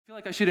feel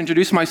like I should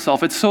introduce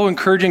myself. It's so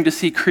encouraging to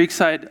see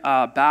Creekside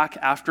back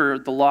after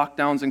the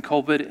lockdowns and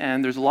COVID,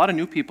 and there's a lot of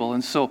new people.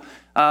 And so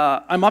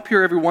I'm up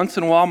here every once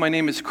in a while. My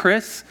name is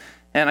Chris,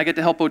 and I get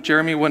to help out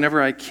Jeremy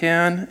whenever I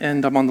can,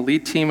 and I'm on the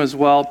lead team as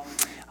well.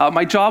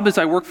 My job is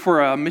I work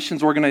for a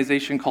missions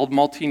organization called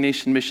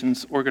Multi-Nation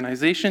Missions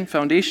Organization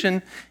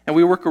Foundation, and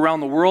we work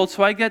around the world.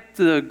 So I get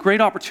the great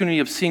opportunity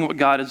of seeing what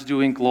God is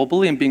doing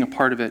globally and being a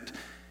part of it.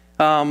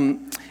 I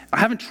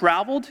haven't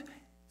traveled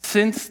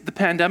since the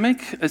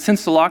pandemic,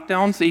 since the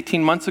lockdowns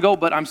 18 months ago,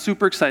 but I'm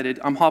super excited.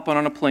 I'm hopping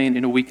on a plane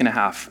in a week and a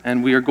half,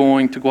 and we are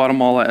going to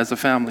Guatemala as a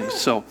family.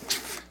 So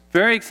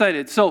very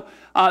excited. So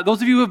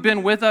those of you who have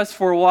been with us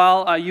for a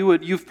while,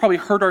 you've probably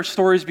heard our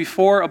stories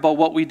before about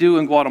what we do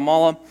in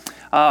Guatemala.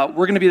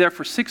 We're going to be there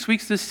for 6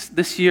 weeks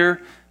this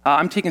year.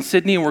 I'm taking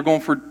Sydney, and we're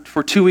going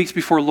for 2 weeks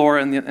before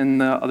Laura and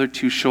the other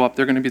two show up.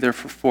 They're going to be there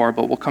for 4,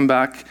 but we'll come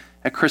back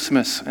at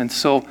Christmas. And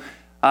so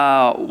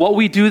what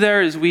we do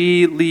there is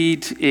we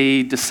lead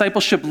a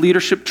discipleship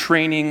leadership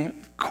training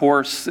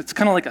course. It's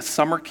kind of like a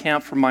summer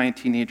camp for Mayan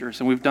teenagers,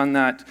 and we've done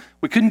that.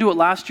 We couldn't do it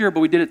last year, but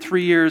we did it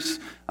 3 years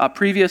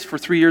previous for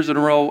 3 years in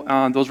a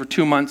row. Those were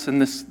 2 months, and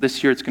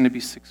this year it's going to be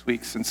 6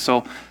 weeks. And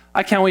so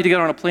I can't wait to get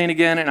on a plane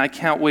again, and I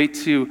can't wait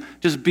to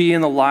just be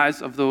in the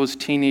lives of those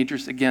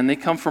teenagers again. They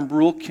come from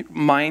rural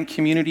Mayan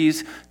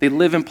communities. They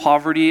live in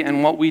poverty,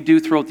 and what we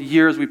do throughout the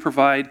year is we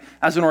provide,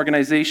 as an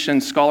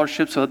organization,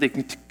 scholarships so that they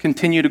can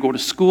continue to go to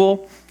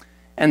school.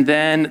 And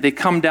then they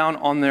come down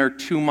on their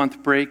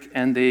 2-month break,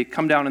 and they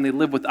come down and they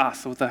live with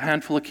us, with a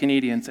handful of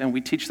Canadians, and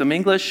we teach them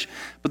English,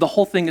 but the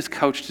whole thing is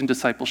couched in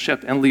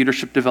discipleship and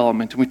leadership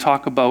development. And we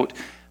talk about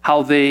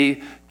how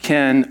they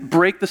can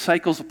break the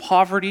cycles of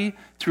poverty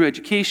through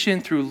education,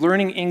 through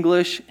learning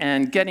English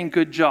and getting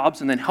good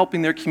jobs, and then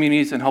helping their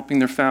communities and helping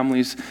their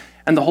families.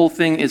 And the whole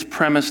thing is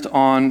premised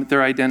on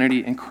their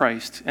identity in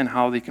Christ and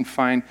how they can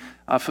find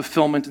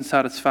fulfillment and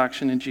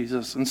satisfaction in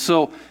Jesus. And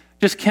so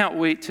just can't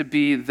wait to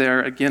be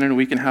there again in a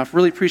week and a half.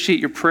 Really appreciate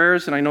your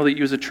prayers, and I know that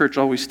you as a church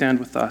always stand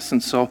with us.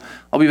 And so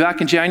I'll be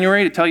back in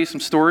January to tell you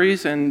some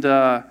stories and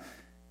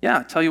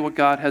tell you what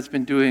God has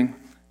been doing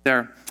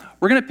there.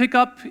 We're going to pick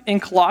up in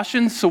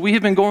Colossians. So we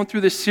have been going through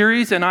this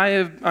series, and I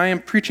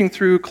am preaching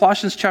through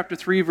Colossians chapter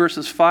 3,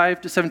 verses 5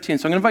 to 17.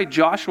 So I'm going to invite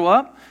Joshua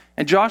up,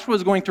 and Joshua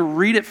is going to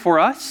read it for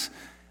us,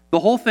 the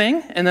whole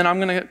thing, and then I'm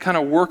going to kind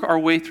of work our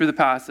way through the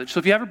passage. So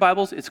if you have your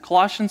Bibles, it's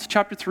Colossians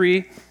chapter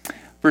 3,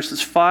 verses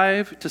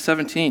 5 to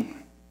 17. You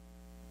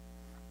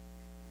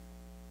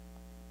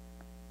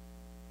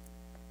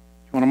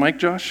want a mic,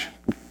 Josh?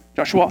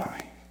 Joshua?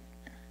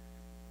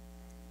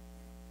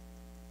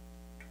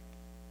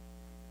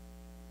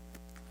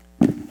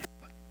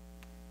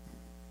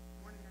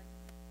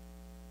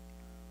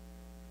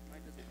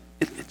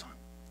 It's on.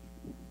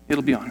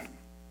 It'll be on.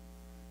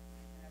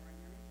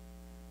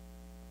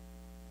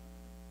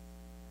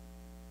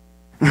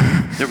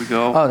 There we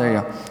go. Oh, there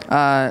you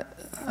go.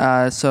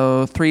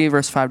 So 3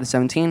 verse 5 to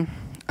 17.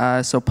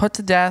 So put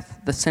to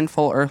death the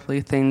sinful earthly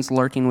things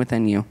lurking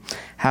within you.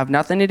 Have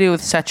nothing to do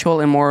with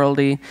sexual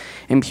immorality,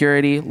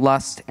 impurity,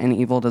 lust, and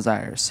evil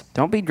desires.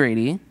 Don't be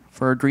greedy,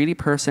 for a greedy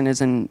person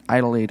is an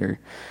idolater,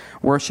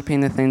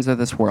 worshiping the things of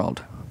this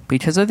world.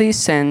 Because of these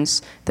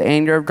sins, the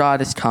anger of God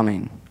is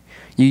coming.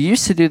 You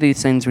used to do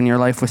these things when your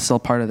life was still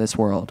part of this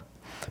world.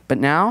 But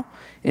now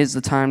is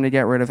the time to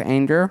get rid of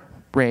anger,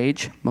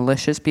 rage,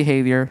 malicious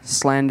behavior,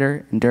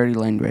 slander, and dirty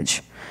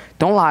language.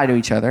 Don't lie to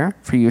each other,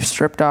 for you have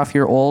stripped off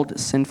your old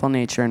sinful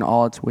nature and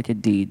all its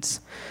wicked deeds.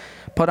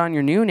 Put on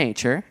your new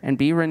nature and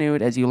be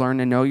renewed as you learn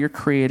to know your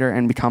Creator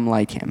and become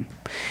like Him.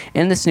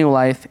 In this new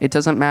life, it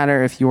doesn't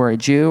matter if you are a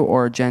Jew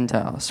or a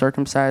Gentile,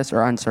 circumcised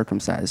or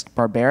uncircumcised,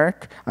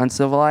 barbaric,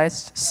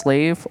 uncivilized,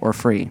 slave or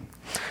free.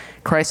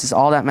 Christ is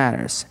all that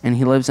matters, and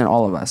He lives in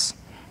all of us.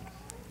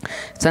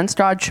 Since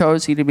God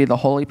chose you to be the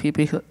holy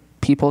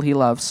people He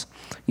loves,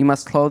 you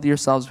must clothe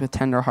yourselves with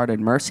tender-hearted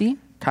mercy,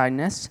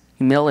 kindness,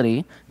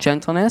 humility,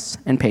 gentleness,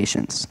 and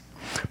patience.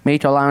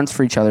 Make allowance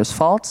for each other's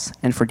faults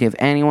and forgive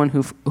anyone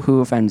who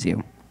offends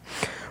you.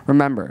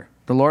 Remember,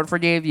 the Lord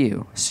forgave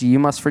you, so you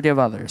must forgive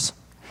others.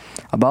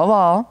 Above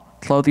all,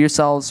 clothe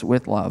yourselves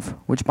with love,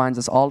 which binds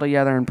us all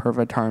together in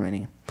perfect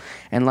harmony.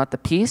 And let the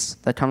peace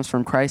that comes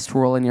from Christ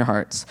rule in your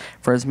hearts.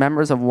 For as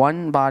members of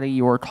one body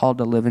you are called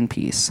to live in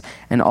peace,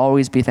 and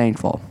always be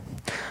thankful.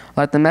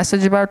 Let the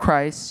message about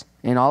Christ,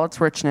 in all its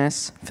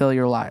richness, fill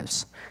your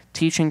lives.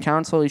 Teach and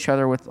counsel each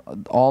other with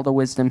all the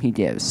wisdom He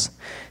gives.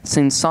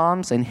 Sing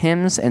psalms and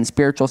hymns and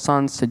spiritual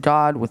songs to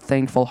God with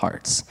thankful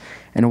hearts.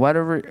 And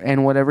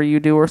whatever you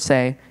do or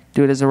say,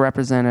 do it as a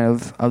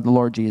representative of the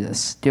Lord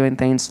Jesus, doing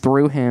things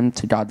through Him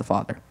to God the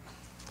Father.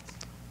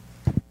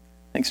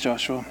 Thanks,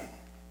 Joshua.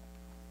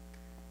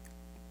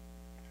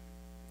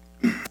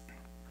 I'm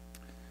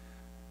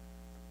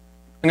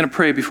going to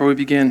pray before we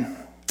begin.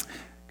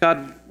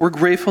 God, we're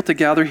grateful to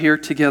gather here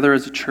together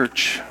as a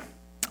church.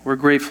 We're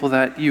grateful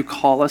that you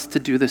call us to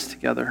do this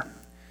together.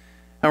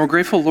 And we're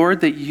grateful,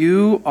 Lord, that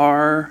you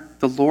are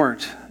the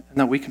Lord and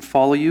that we can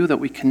follow you, that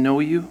we can know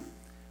you.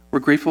 We're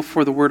grateful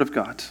for the Word of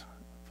God,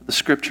 for the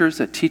scriptures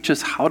that teach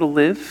us how to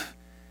live,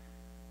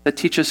 that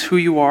teach us who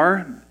you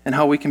are and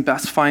how we can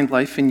best find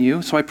life in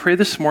you. So I pray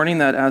this morning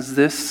that as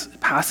this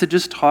passage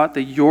is taught,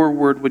 that your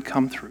word would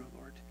come through,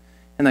 Lord,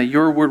 and that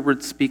your word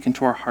would speak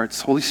into our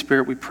hearts. Holy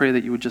Spirit, we pray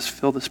that you would just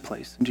fill this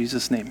place. In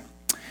Jesus' name,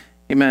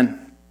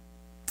 amen.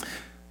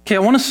 Okay, I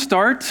want to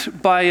start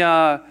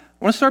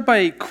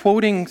by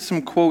quoting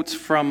some quotes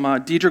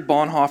from Dietrich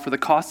Bonhoeffer, The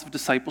Cost of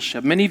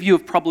Discipleship. Many of you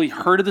have probably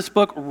heard of this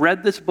book,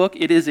 read this book.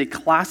 It is a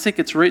classic.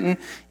 It's written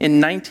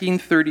in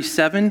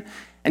 1937.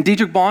 And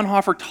Dietrich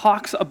Bonhoeffer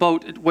talks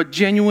about what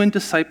genuine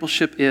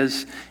discipleship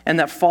is, and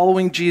that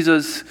following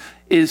Jesus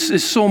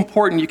is so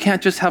important. You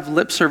can't just have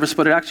lip service,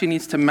 but it actually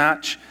needs to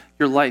match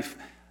your life.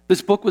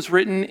 This book was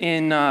written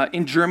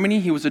in Germany.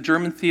 He was a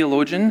German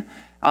theologian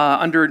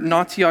under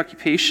Nazi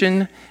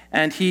occupation,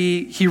 and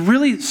he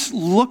really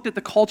looked at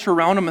the culture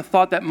around him and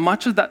thought that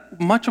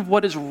much of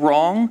what is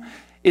wrong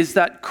is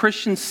that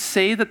Christians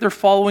say that they're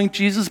following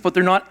Jesus, but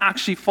they're not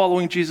actually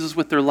following Jesus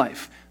with their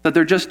life, that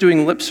they're just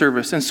doing lip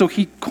service. And so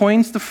he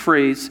coins the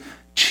phrase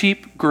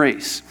cheap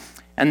grace.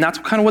 And that's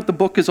kind of what the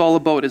book is all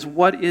about, is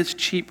what is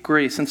cheap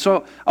grace. And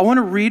so I want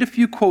to read a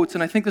few quotes,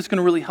 and I think this is going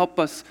to really help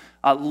us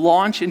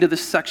launch into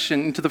this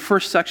section, into the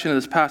first section of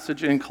this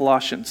passage in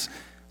Colossians.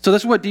 So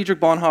this is what Dietrich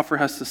Bonhoeffer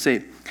has to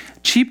say.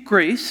 Cheap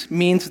grace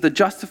means the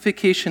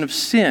justification of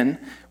sin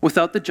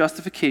without the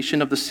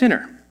justification of the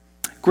sinner.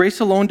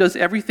 Grace alone does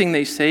everything,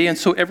 they say, and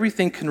so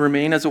everything can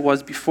remain as it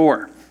was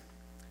before.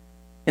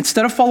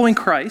 Instead of following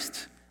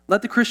Christ,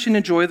 let the Christian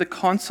enjoy the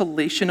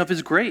consolation of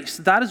his grace.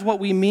 That is what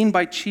we mean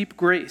by cheap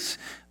grace.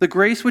 The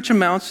grace which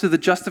amounts to the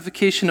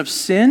justification of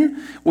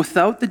sin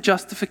without the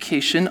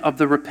justification of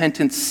the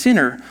repentant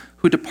sinner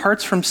who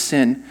departs from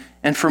sin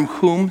and from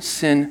whom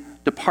sin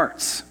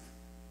departs.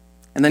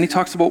 And then he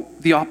talks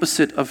about the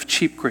opposite of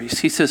cheap grace.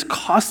 He says,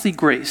 costly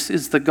grace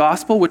is the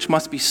gospel which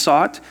must be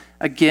sought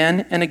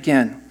again and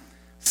again.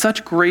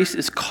 Such grace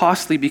is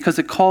costly because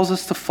it calls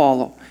us to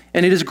follow.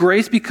 And it is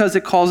grace because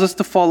it calls us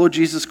to follow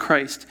Jesus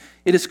Christ.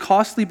 It is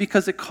costly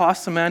because it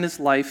costs a man his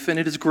life. And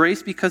it is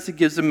grace because it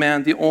gives a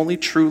man the only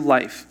true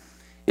life.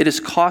 It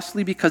is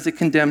costly because it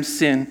condemns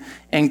sin.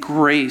 And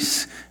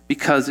grace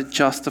because it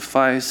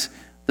justifies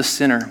the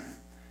sinner.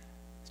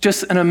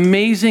 Just an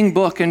amazing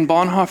book, and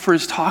Bonhoeffer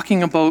is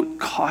talking about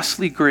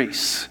costly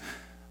grace.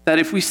 That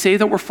if we say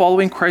that we're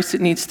following Christ,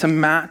 it needs to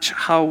match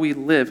how we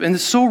live. And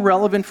it's so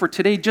relevant for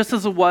today, just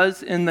as it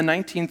was in the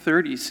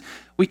 1930s.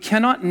 We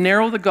cannot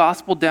narrow the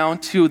gospel down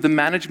to the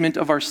management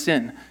of our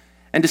sin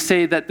and to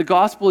say that the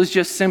gospel is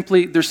just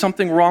simply, there's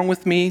something wrong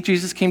with me,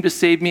 Jesus came to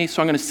save me,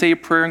 so I'm going to say a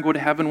prayer and go to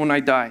heaven when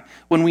I die.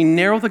 When we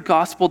narrow the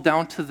gospel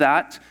down to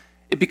that,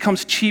 it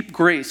becomes cheap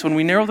grace. When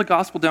we narrow the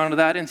gospel down to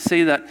that and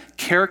say that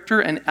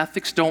character and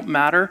ethics don't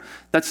matter,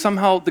 that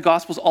somehow the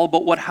gospel is all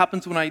about what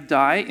happens when I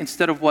die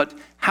instead of what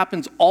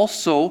happens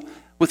also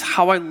with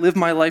how I live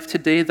my life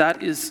today,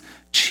 that is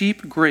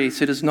cheap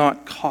grace. It is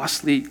not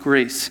costly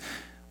grace.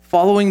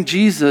 Following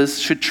Jesus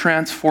should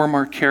transform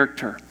our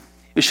character.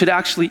 It should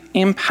actually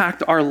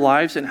impact our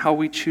lives and how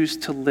we choose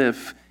to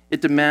live. It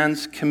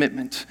demands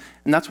commitment.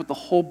 And that's what the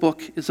whole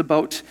book is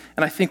about.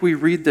 And I think we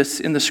read this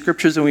in the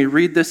scriptures, and we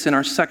read this in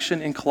our section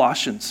in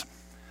Colossians.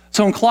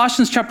 So in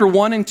Colossians chapter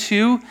 1 and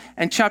 2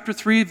 and chapter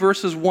 3,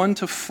 verses 1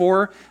 to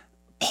 4,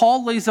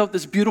 Paul lays out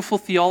this beautiful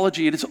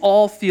theology. It is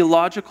all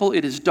theological.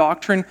 It is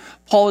doctrine.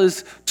 Paul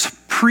is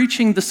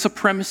preaching the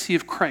supremacy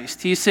of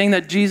Christ. He is saying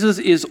that Jesus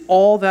is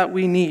all that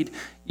we need.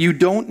 You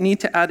don't need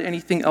to add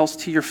anything else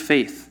to your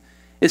faith.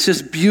 It's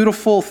this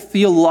beautiful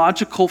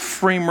theological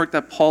framework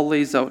that Paul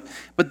lays out.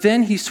 But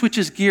then he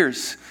switches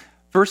gears.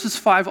 Verses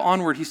 5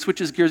 onward, he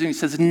switches gears and he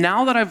says,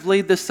 now that I've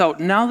laid this out,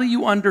 now that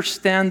you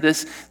understand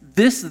this,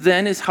 this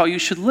then is how you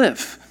should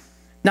live.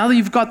 Now that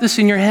you've got this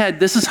in your head,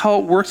 this is how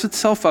it works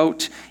itself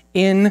out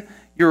in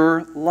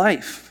your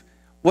life.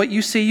 What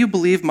you say you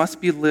believe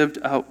must be lived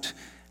out.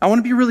 I want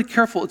to be really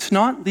careful. It's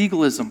not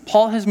legalism.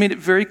 Paul has made it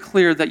very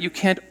clear that you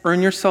can't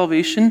earn your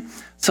salvation.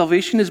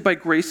 Salvation is by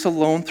grace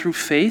alone through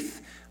faith.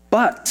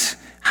 But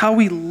how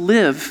we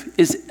live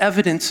is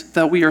evidence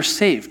that we are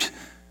saved.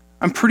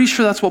 I'm pretty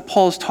sure that's what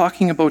Paul is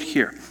talking about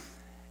here.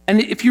 And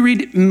if you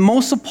read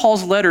most of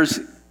Paul's letters,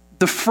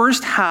 the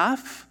first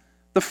half,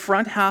 the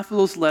front half of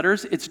those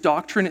letters, it's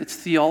doctrine, it's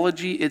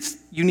theology, it's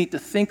you need to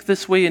think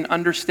this way and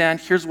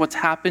understand, here's what's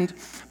happened.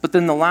 But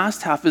then the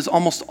last half is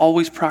almost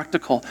always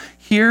practical.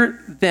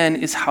 Here then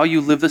is how you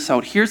live this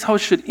out. Here's how it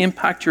should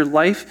impact your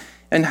life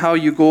and how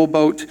you go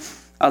about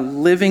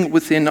living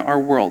within our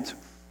world.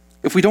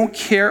 If we don't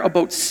care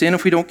about sin,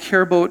 if we don't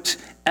care about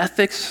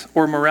ethics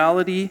or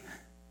morality,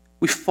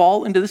 we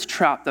fall into this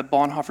trap that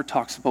Bonhoeffer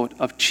talks about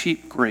of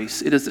cheap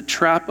grace. It is a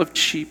trap of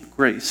cheap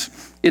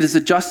grace. It is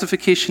a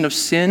justification of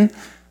sin,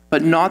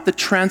 but not the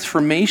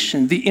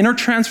transformation, the inner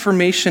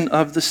transformation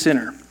of the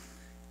sinner.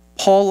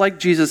 Paul, like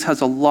Jesus, has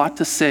a lot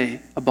to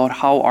say about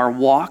how our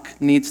walk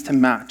needs to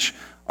match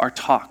our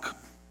talk.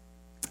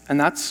 And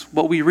that's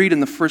what we read in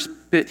the first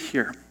bit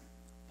here.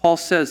 Paul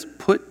says,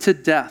 put to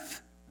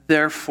death,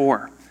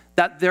 therefore.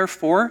 That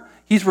therefore,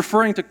 he's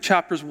referring to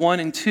chapters 1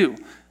 and 2.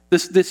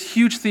 This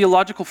huge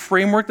theological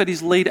framework that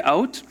he's laid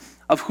out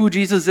of who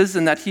Jesus is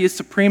and that he is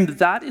supreme.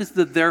 That is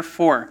the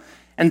therefore.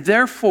 And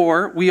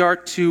therefore, we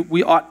ought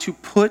to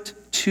put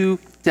to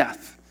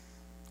death.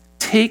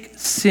 Take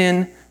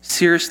sin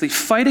seriously.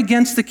 Fight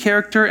against the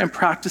character and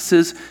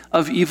practices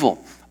of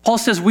evil. Paul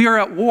says we are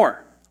at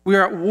war. We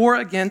are at war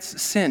against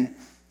sin.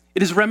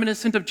 It is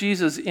reminiscent of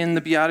Jesus in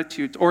the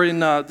Beatitudes or in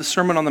the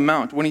Sermon on the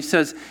Mount when he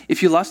says,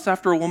 if you lust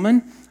after a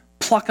woman,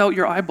 pluck out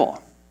your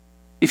eyeball.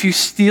 If you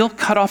steal,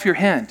 cut off your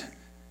hand.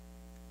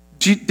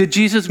 Did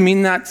Jesus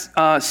mean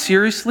that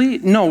seriously?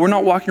 No, we're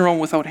not walking around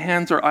without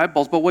hands or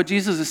eyeballs. But what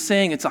Jesus is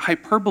saying, it's a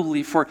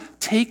hyperbole for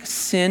take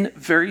sin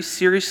very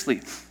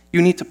seriously.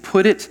 You need to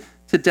put it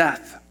to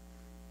death.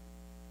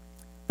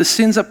 The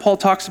sins that Paul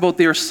talks about,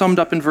 they are summed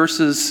up in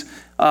verses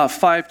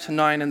 5 to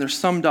 9, and they're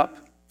summed up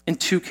in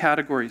two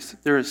categories.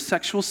 There is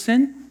sexual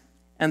sin,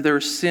 and there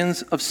are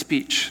sins of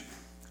speech.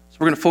 So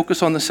we're going to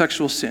focus on the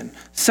sexual sin.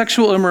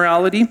 Sexual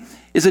immorality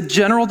is a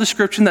general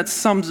description that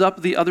sums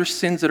up the other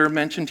sins that are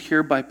mentioned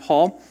here by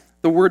Paul.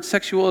 The word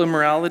sexual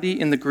immorality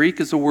in the Greek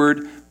is the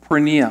word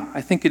porneia.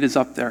 I think it is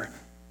up there.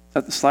 Is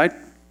that the slide?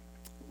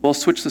 We'll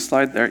switch the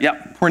slide there. Yeah,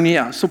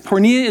 porneia. So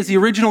porneia is the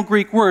original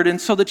Greek word,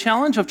 and so the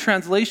challenge of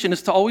translation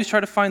is to always try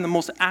to find the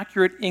most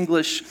accurate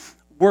English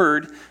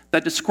word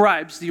that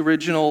describes the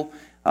original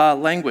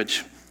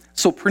language.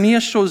 So porneia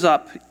shows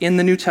up in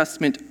the New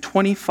Testament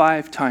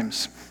 25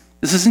 times.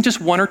 This isn't just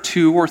 1 or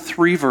 2 or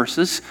 3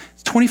 verses.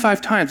 It's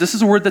 25 times. This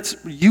is a word that's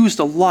used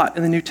a lot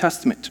in the New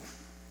Testament.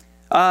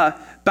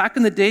 Back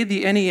in the day,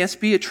 the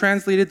NASB, it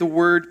translated the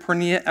word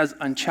porneia as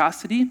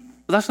unchastity.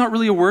 But that's not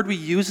really a word we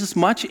use as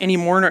much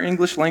anymore in our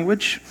English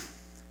language.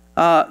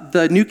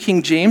 The New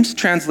King James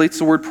translates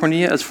the word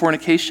porneia as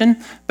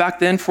fornication. Back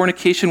then,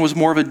 fornication was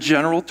more of a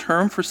general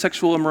term for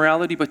sexual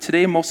immorality, but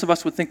today most of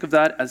us would think of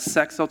that as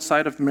sex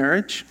outside of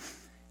marriage.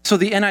 So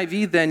the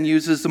NIV then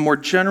uses the more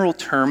general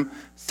term,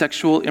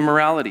 sexual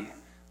immorality.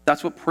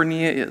 That's what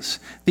porneia is.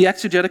 The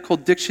Exegetical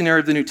Dictionary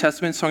of the New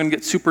Testament, so I'm going to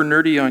get super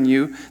nerdy on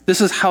you, this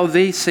is how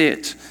they say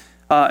it.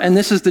 And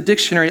this is the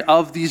dictionary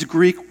of these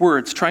Greek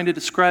words, trying to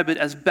describe it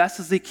as best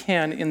as they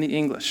can in the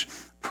English.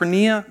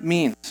 Porneia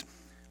means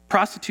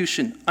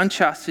prostitution,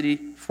 unchastity,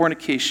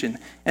 fornication,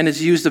 and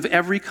is used of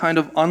every kind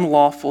of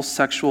unlawful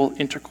sexual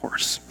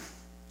intercourse.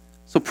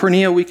 So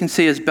porneia, we can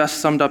say, is best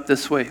summed up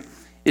this way.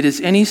 It is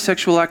any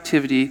sexual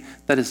activity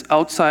that is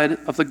outside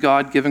of the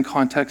God-given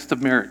context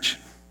of marriage.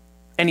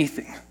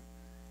 Anything.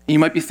 And you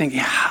might be thinking,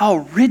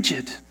 how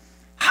rigid,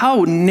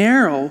 how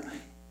narrow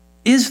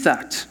is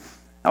that?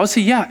 I would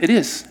say, yeah, it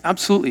is.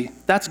 Absolutely.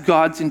 That's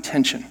God's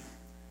intention.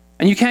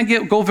 And you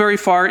can't go very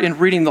far in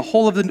reading the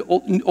whole of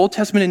the Old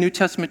Testament and New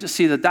Testament to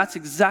see that that's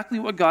exactly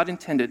what God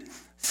intended.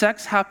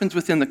 Sex happens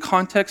within the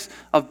context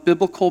of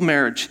biblical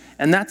marriage,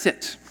 and that's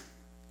it.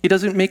 He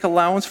doesn't make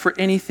allowance for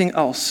anything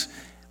else.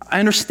 I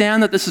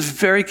understand that this is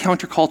very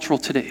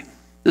countercultural today.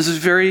 This is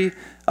very, it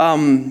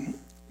kind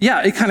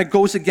of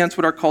goes against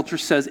what our culture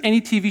says.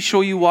 Any TV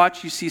show you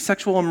watch, you see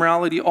sexual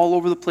immorality all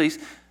over the place.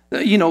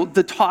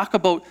 The talk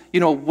about,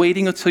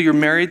 waiting until you're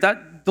married,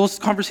 those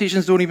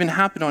conversations don't even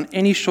happen on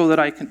any show that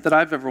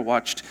I've ever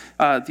watched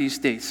these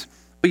days.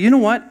 But you know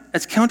what?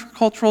 As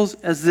countercultural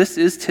as this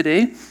is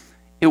today,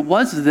 it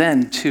was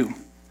then too.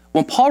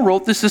 When Paul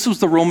wrote this was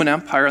the Roman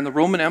Empire, and the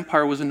Roman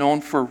Empire was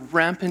known for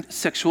rampant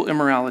sexual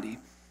immorality.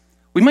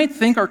 We might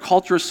think our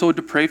culture is so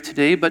depraved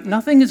today, but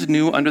nothing is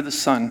new under the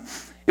sun.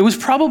 It was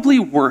probably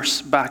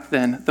worse back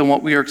then than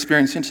what we are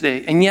experiencing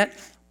today. And yet,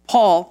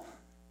 Paul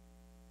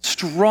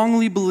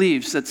strongly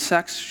believes that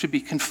sex should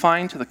be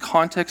confined to the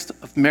context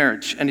of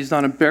marriage, and he's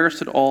not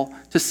embarrassed at all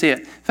to say it.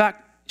 In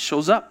fact, it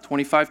shows up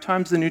 25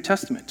 times in the New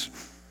Testament.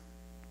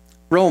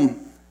 Rome,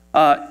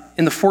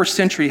 in the 4th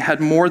century,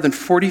 had more than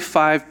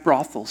 45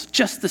 brothels,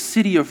 just the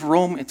city of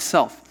Rome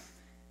itself.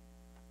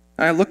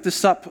 I looked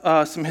this up,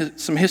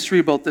 some history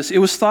about this. It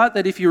was thought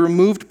that if you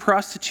removed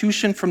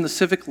prostitution from the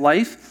civic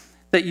life,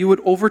 that you would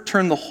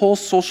overturn the whole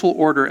social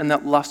order and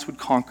that lust would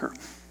conquer.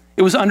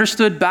 It was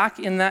understood back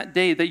in that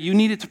day that you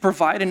needed to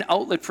provide an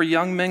outlet for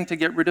young men to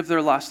get rid of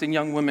their lust and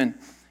young women.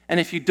 And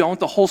if you don't,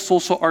 the whole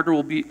social order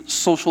will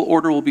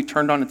be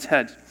turned on its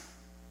head.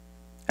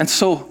 And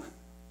so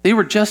they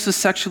were just as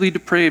sexually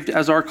depraved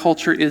as our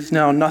culture is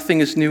now. Nothing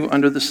is new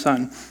under the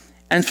sun.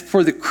 And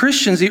for the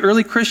Christians, the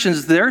early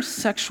Christians, their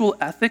sexual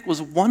ethic was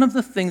one of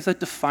the things that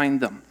defined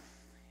them.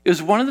 It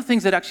was one of the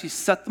things that actually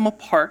set them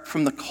apart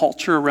from the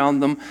culture around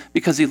them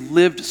because they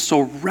lived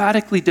so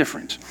radically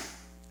different.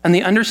 And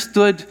they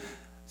understood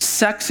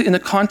sex in the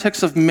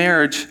context of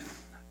marriage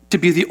to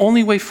be the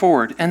only way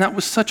forward. And that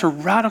was such a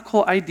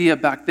radical idea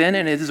back then,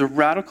 and it is a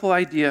radical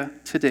idea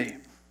today.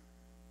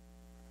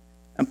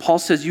 And Paul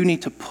says you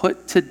need to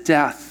put to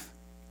death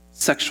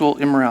sexual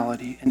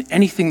immorality and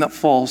anything that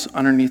falls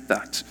underneath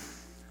that.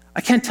 I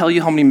can't tell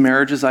you how many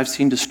marriages I've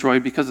seen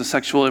destroyed because of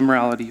sexual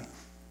immorality,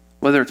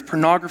 whether it's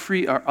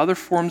pornography or other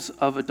forms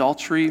of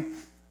adultery.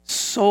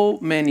 So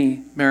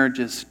many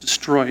marriages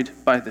destroyed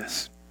by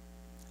this,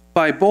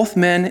 by both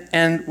men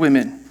and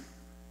women.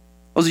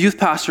 I was a youth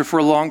pastor for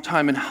a long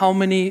time, and how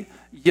many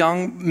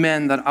young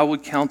men that I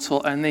would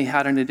counsel, and they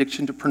had an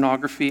addiction to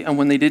pornography. And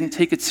when they didn't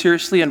take it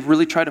seriously and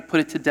really try to put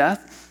it to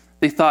death,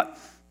 they thought,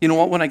 you know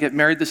what, when I get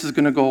married, this is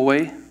going to go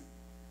away.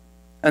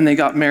 And they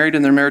got married,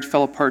 and their marriage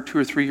fell apart 2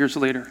 or 3 years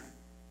later.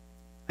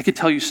 I could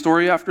tell you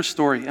story after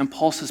story. And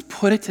Paul says,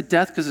 put it to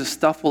death because this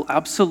stuff will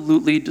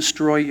absolutely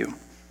destroy you.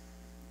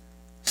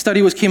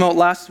 Study came out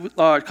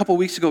a couple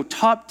weeks ago.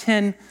 Top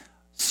 10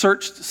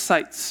 searched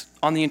sites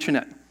on the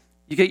internet.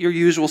 You get your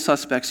usual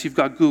suspects. You've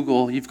got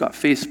Google, you've got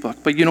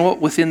Facebook. But you know what?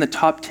 Within the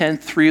top 10,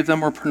 3 of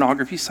them were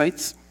pornography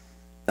sites.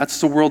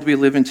 That's the world we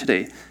live in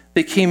today.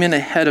 They came in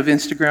ahead of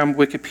Instagram,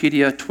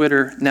 Wikipedia,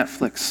 Twitter,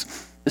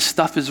 Netflix. This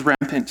stuff is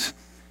rampant.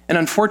 And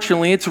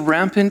unfortunately, it's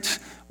rampant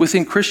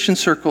within Christian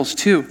circles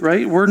too,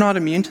 right? We're not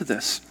immune to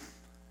this.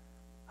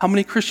 How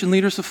many Christian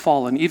leaders have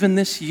fallen? Even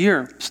this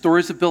year,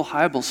 stories of Bill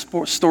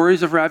Hybels,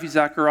 stories of Ravi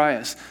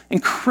Zacharias.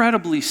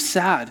 Incredibly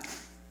sad.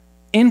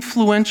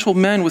 Influential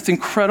men with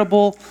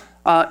incredible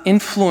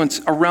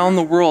influence around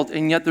the world,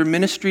 and yet their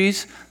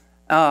ministries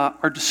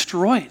are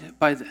destroyed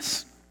by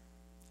this.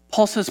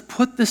 Paul says,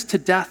 put this to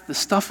death. The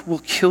stuff will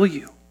kill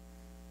you.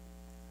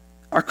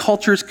 Our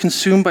culture is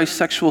consumed by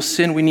sexual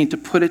sin. We need to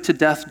put it to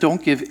death.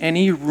 Don't give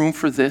any room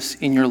for this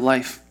in your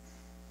life.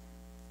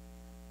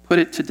 Put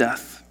it to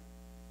death.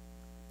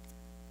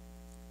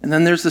 And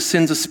then there's the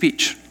sins of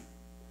speech.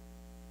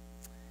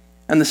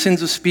 And the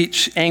sins of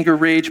speech: anger,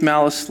 rage,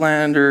 malice,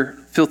 slander,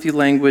 filthy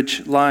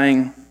language,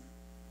 lying.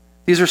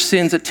 These are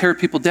sins that tear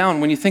people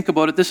down. When you think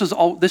about it, this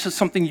is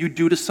something you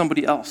do to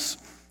somebody else.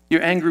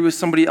 You're angry with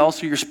somebody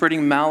else, or you're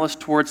spreading malice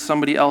towards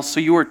somebody else. So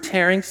you are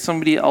tearing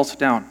somebody else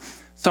down.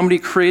 Somebody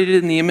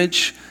created in the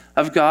image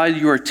of God,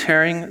 you are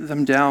tearing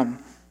them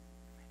down.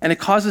 And it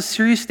causes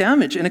serious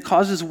damage, and it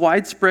causes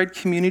widespread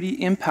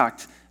community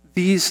impact.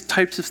 These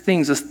types of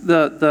things,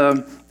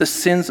 the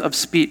sins of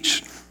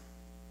speech.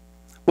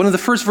 One of the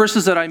first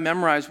verses that I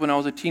memorized when I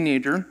was a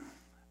teenager,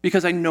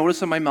 because I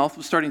noticed that my mouth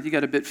was starting to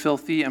get a bit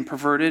filthy and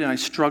perverted, and I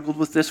struggled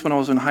with this when I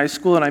was in high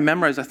school, and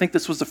I think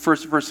this was the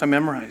first verse I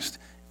memorized.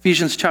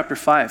 Ephesians chapter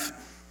 5.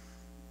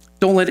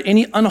 Don't let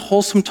any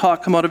unwholesome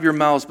talk come out of your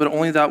mouths, but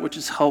only that which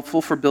is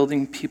helpful for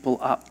building people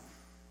up.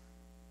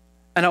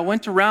 And I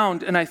went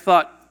around and I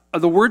thought, are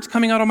the words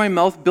coming out of my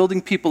mouth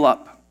building people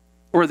up?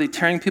 Or are they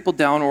tearing people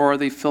down, or are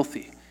they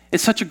filthy?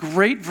 It's such a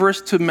great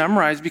verse to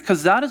memorize,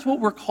 because that is what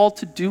we're called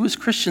to do as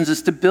Christians,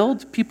 is to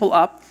build people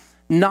up,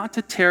 not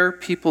to tear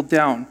people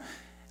down.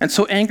 And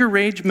so anger,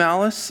 rage,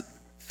 malice,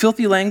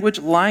 filthy language,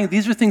 lying,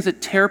 these are things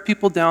that tear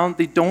people down.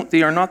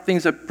 They are not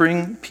things that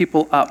bring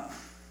people up.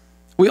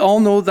 We all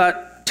know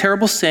that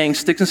terrible saying,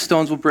 sticks and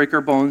stones will break our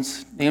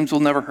bones, names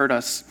will never hurt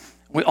us.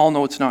 We all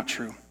know it's not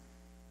true,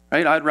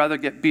 right? I'd rather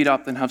get beat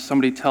up than have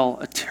somebody tell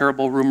a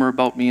terrible rumor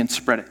about me and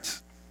spread it.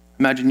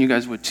 Imagine you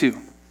guys would too,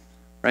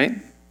 right?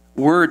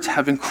 Words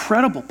have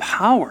incredible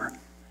power.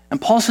 And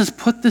Paul says,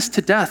 put this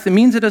to death. It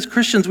means that as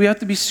Christians, we have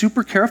to be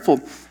super careful.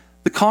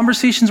 The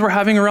conversations we're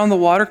having around the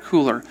water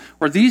cooler,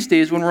 or these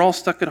days when we're all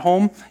stuck at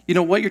home, you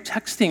know, what you're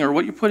texting or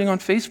what you're putting on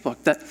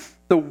Facebook, that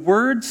the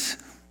words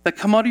that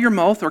come out of your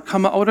mouth or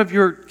come out of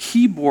your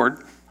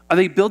keyboard, are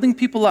they building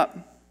people up,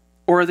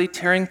 or are they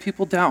tearing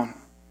people down?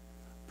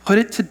 Put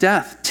it to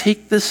death.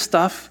 Take this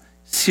stuff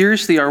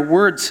seriously. Our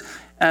words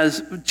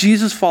as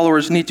Jesus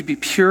followers need to be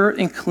pure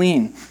and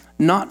clean,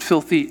 not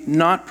filthy,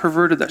 not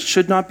perverted. That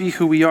should not be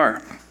who we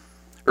are.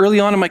 Early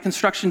on in my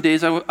construction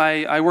days,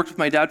 I worked with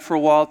my dad for a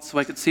while so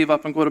I could save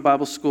up and go to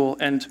Bible school.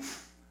 And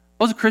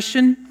I was a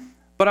Christian,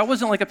 but I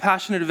wasn't like a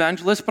passionate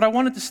evangelist, but I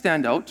wanted to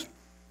stand out.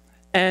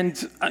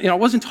 And I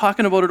wasn't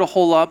talking about it a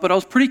whole lot, but I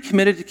was pretty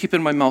committed to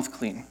keeping my mouth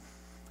clean.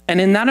 And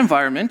in that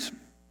environment,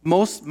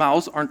 most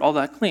mouths aren't all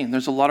that clean.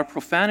 There's a lot of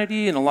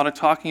profanity and a lot of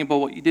talking about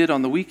what you did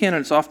on the weekend,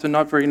 and it's often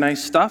not very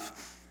nice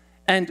stuff.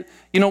 And,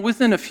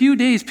 within a few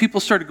days, people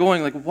started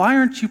going like, why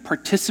aren't you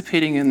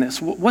participating in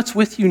this? What's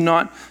with you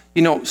not,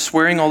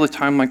 swearing all the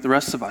time like the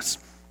rest of us?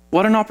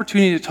 What an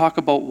opportunity to talk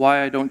about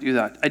why I don't do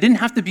that. I didn't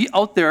have to be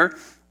out there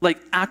like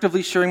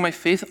actively sharing my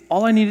faith.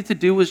 All I needed to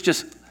do was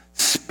just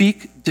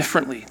speak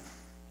differently.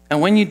 And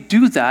when you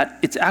do that,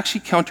 it's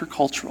actually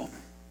countercultural.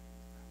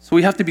 So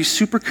we have to be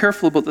super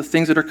careful about the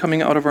things that are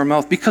coming out of our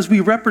mouth, because we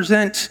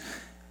represent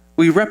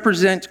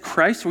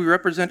Christ, we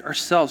represent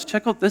ourselves.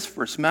 Check out this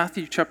verse,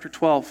 Matthew chapter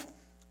 12,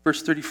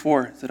 verse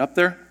 34. Is it up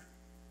there?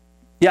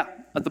 Yeah,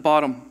 at the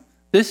bottom.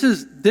 This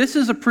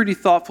is a pretty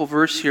thoughtful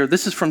verse here.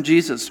 This is from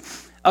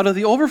Jesus. Out of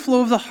the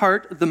overflow of the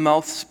heart, the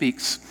mouth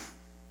speaks.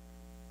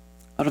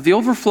 Out of the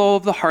overflow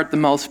of the heart, the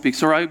mouth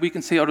speaks. Or we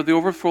can say out of the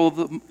overflow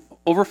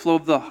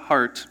of the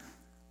heart,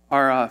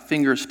 our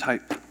fingers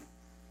type.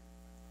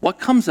 What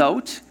comes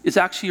out is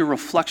actually a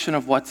reflection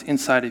of what's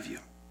inside of you.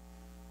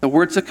 The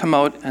words that come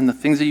out and the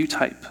things that you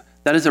type,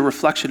 that is a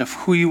reflection of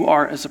who you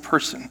are as a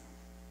person.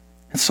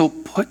 And so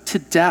put to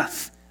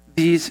death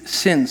these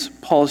sins,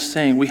 Paul is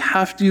saying. We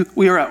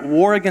are at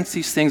war against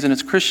these things, and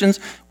as Christians,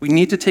 we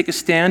need to take a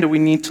stand and we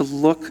need to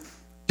look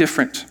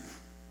different.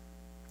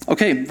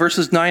 Okay,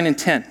 verses 9 and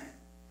 10.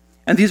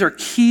 And these are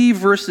key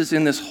verses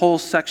in this whole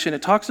section.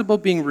 It talks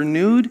about being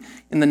renewed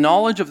in the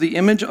knowledge of the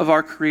image of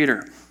our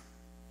Creator.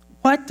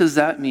 What does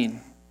that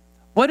mean?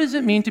 What does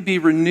it mean to be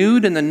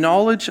renewed in the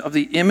knowledge of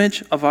the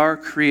image of our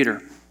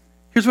Creator?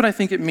 Here's what I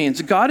think it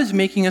means. God is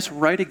making us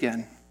right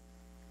again.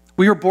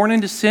 We were born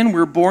into sin, we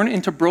were born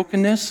into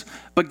brokenness,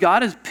 but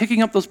God is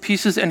picking up those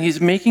pieces and he's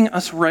making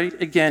us right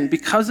again.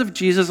 Because of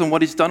Jesus and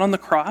what he's done on the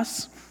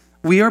cross,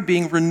 we are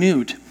being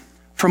renewed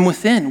from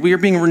within. We are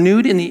being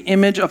renewed in the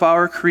image of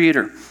our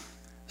Creator.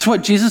 That's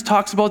what Jesus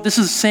talks about. This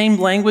is the same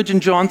language in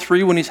John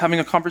 3 when he's having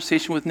a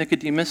conversation with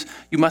Nicodemus.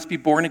 You must be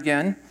born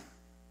again.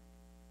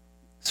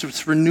 So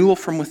it's renewal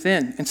from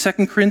within. In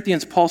 2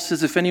 Corinthians, Paul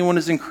says, if anyone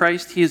is in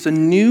Christ, he is a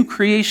new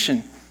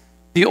creation.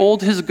 The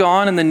old has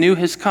gone and the new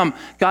has come.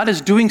 God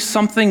is doing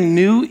something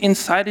new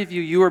inside of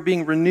you. You are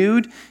being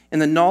renewed in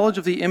the knowledge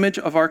of the image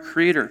of our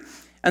Creator.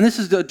 And this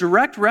is a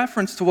direct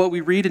reference to what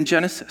we read in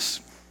Genesis.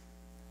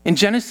 In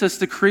Genesis,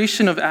 the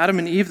creation of Adam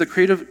and Eve, the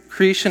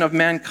creation of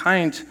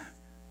mankind,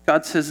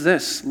 God says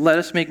this, let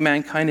us make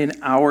mankind in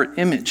our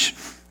image,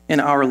 in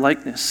our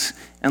likeness,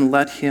 and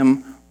let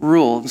him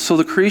rule. And so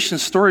the creation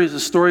story is a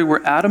story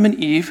where Adam and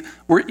Eve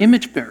were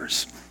image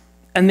bearers.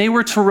 And they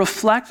were to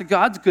reflect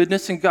God's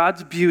goodness and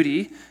God's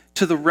beauty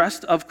to the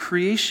rest of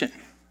creation.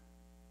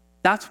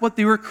 That's what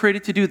they were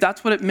created to do.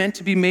 That's what it meant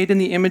to be made in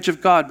the image of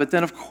God. But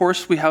then, of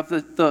course, we have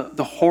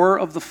the horror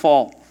of the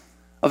fall,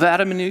 of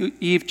Adam and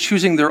Eve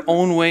choosing their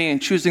own way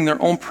and choosing their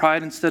own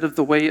pride instead of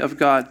the way of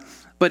God.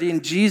 But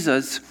in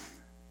Jesus,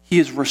 he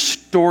is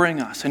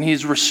restoring us, and he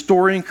is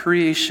restoring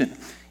creation.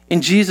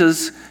 In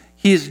Jesus,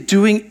 he is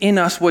doing in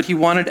us what he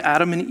wanted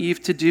Adam and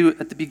Eve to do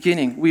at the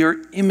beginning. We are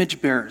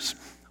image bearers.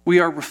 We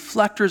are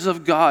reflectors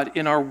of God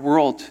in our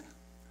world,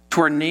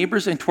 to our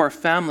neighbors and to our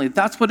family.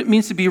 That's what it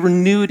means to be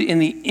renewed in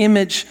the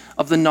image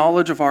of the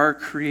knowledge of our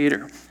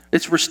Creator.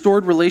 It's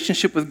restored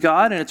relationship with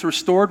God, and it's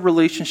restored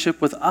relationship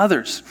with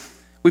others.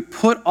 We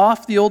put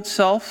off the old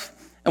self,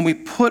 and we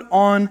put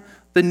on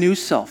the new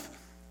self.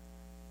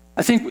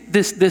 I think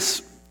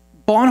this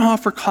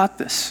Bonhoeffer caught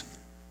this,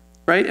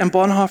 right? And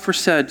Bonhoeffer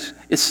said,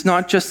 it's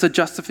not just the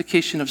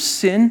justification of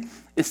sin,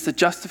 it's the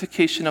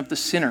justification of the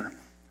sinner.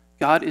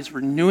 God is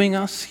renewing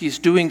us. He's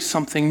doing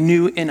something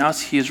new in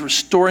us. He is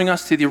restoring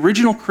us to the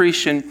original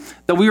creation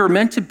that we were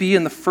meant to be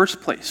in the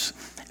first place.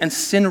 And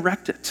sin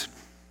wrecked it.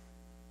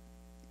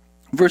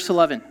 Verse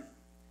 11.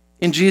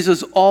 In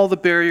Jesus, all the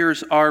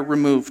barriers are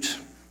removed.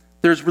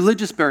 There's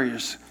religious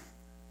barriers.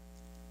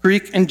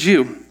 Greek and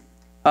Jew.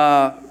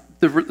 The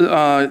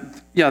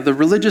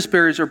religious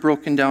barriers are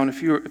broken down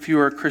if you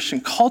are a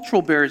Christian.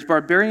 Cultural barriers,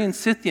 barbarian,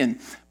 Scythian.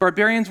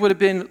 Barbarians would have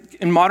been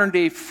in modern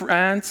day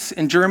France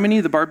and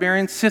Germany. The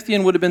barbarian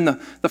Scythian would have been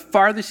the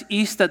farthest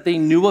east that they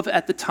knew of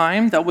at the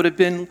time. That would have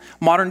been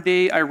modern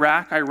day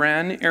Iraq,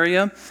 Iran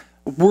area.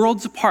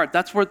 Worlds apart.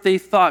 That's what they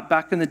thought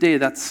back in the day.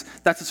 That's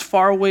as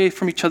far away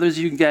from each other as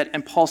you can get.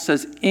 And Paul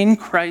says, in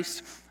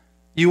Christ,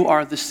 you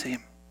are the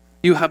same.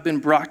 You have been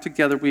brought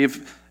together.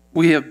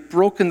 We have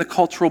broken the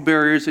cultural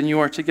barriers and you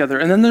are together.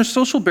 And then there's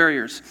social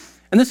barriers.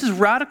 And this is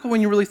radical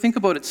when you really think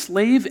about it.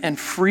 Slave and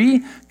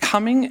free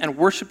coming and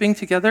worshiping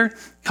together,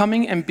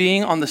 coming and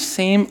being on the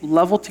same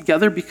level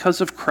together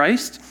because of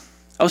Christ.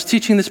 I was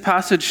teaching this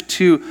passage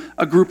to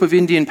a group of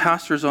Indian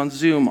pastors on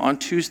Zoom on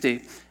Tuesday.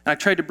 And I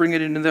tried to bring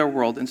it into their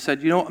world and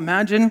said,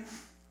 imagine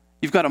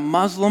you've got a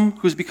Muslim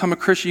who's become a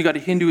Christian, you've got a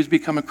Hindu who's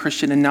become a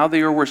Christian, and now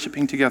they are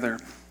worshiping together.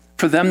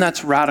 For them,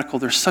 that's radical.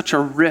 There's such a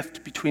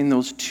rift between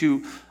those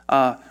two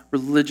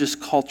religious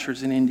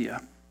cultures in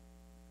India.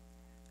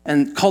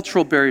 And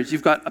cultural barriers.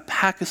 You've got a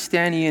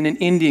Pakistani and an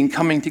Indian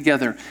coming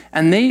together.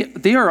 And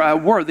they are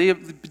at war. They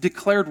have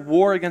declared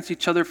war against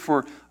each other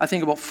for, I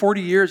think, about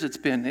 40 years it's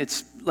been.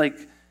 It's like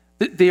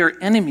they are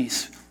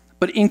enemies.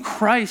 But in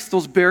Christ,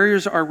 those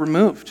barriers are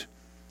removed.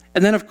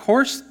 And then, of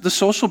course, the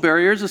social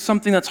barriers is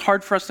something that's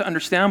hard for us to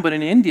understand. But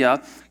in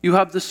India, you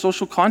have this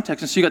social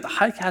context. And so you got the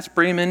high caste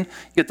Brahmin, you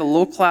get the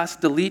low class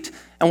Dalit.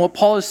 And what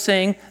Paul is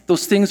saying,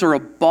 those things are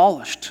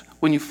abolished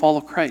when you follow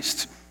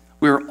Christ.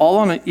 We are all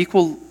on an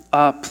equal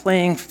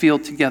playing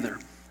field together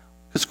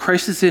because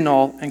Christ is in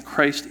all and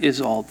Christ is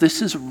all.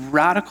 This is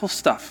radical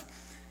stuff.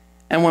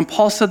 And when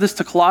Paul said this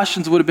to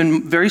Colossians, it would have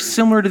been very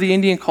similar to the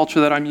Indian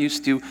culture that I'm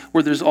used to,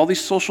 where there's all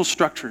these social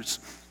structures.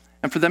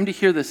 And for them to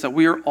hear this, that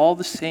we are all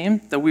the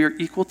same, that we are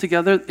equal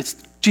together,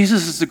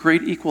 Jesus is the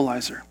great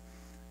equalizer.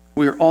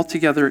 We are all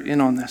together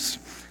in on this.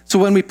 So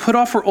when we put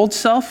off our old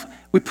self,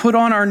 we put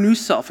on our new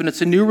self, and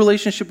it's a new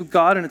relationship with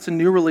God, and it's a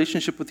new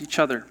relationship with each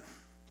other.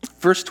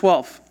 Verse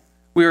 12,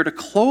 we are to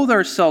clothe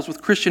ourselves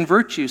with Christian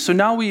virtues. So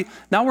now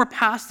we're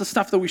past the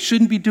stuff that we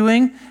shouldn't be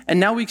doing, and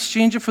now we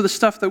exchange it for the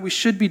stuff that we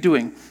should be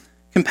doing.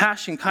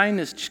 Compassion,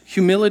 kindness,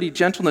 humility,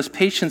 gentleness,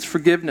 patience,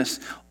 forgiveness,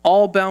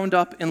 all bound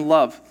up in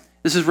love.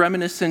 This is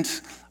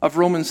reminiscent of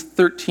Romans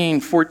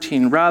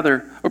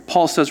 13:14.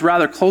 Paul says,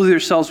 rather, clothe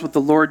yourselves with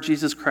the Lord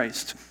Jesus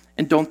Christ,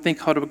 and don't think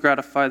how to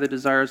gratify the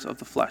desires of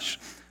the flesh.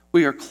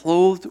 We are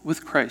clothed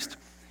with Christ.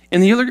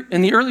 In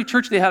the early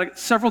church, they had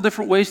several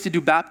different ways to do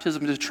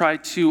baptism to try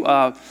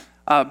to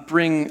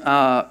bring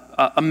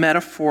a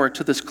metaphor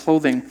to this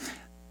clothing.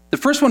 The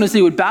first one is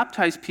they would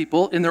baptize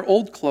people in their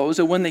old clothes,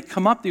 and when they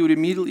come up, they would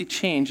immediately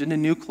change into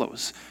new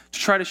clothes to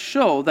try to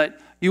show that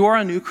you are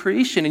a new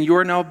creation and you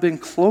are now been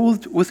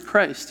clothed with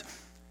Christ.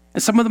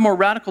 And some of the more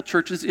radical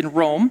churches in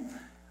Rome,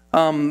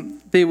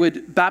 they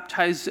would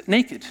baptize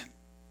naked,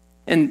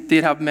 and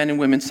they'd have men and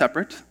women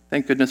separate.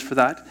 Thank goodness for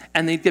that.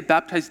 And they'd get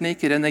baptized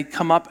naked, and they'd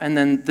come up, and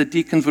then the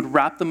deacons would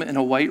wrap them in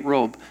a white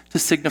robe to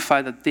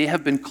signify that they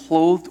have been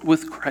clothed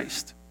with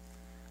Christ,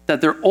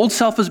 that their old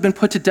self has been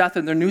put to death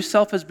and their new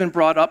self has been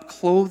brought up,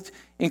 clothed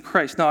in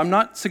Christ. Now, I'm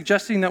not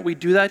suggesting that we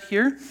do that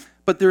here,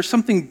 but there's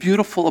something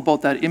beautiful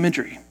about that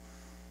imagery,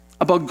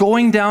 about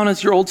going down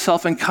as your old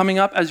self and coming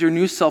up as your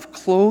new self,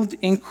 clothed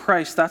in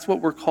Christ. That's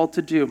what we're called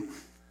to do.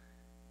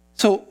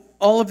 So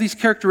all of these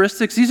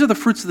characteristics, these are the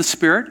fruits of the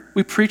Spirit.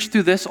 We preached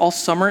through this all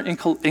summer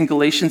in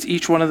Galatians,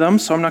 each one of them,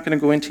 so I'm not going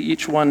to go into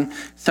each one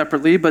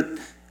separately, but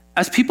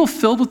as people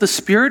filled with the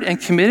Spirit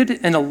and committed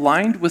and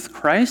aligned with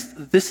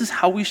Christ, this is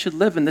how we should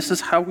live and this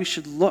is how we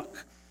should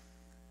look.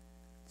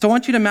 So I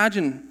want you to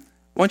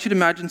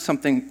imagine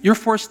something. You're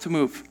forced to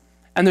move,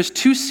 and there's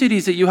 2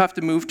 cities that you have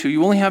to move to.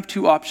 You only have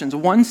 2 options.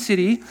 One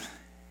city,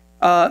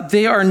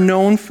 they are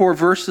known for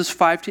verses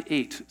 5 to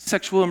 8,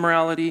 sexual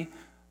immorality,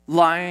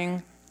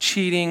 lying,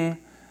 cheating,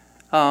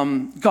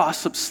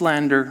 gossip,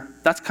 slander.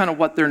 That's kind of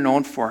what they're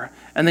known for.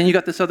 And then you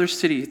got this other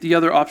city, the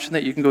other option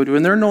that you can go to,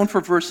 and they're known for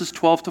verses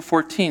 12 to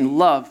 14,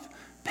 love,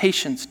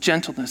 patience,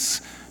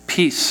 gentleness,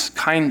 peace,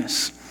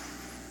 kindness.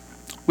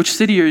 Which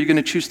city are you going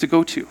to choose to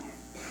go to?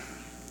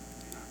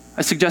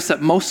 I suggest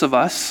that most of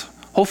us,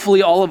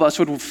 hopefully all of us,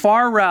 would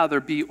far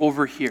rather be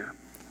over here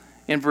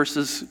in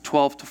verses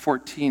 12 to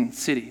 14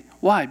 city.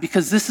 Why?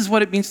 Because this is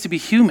what it means to be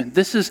human.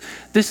 This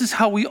is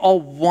how we all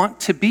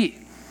want to be.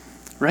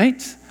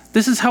 Right?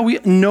 This is how we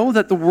know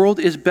that the world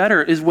is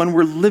better, is when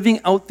we're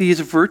living out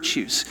these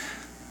virtues.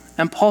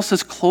 And Paul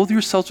says, clothe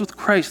yourselves with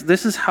Christ.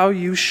 This is how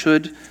you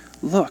should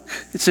look.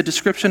 It's a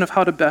description of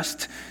how to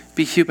best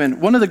be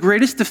human. One of the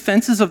greatest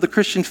defenses of the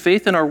Christian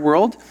faith in our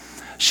world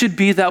should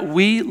be that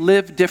we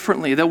live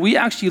differently, that we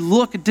actually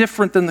look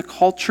different than the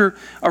culture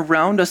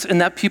around us,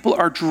 and that people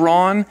are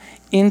drawn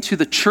into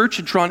the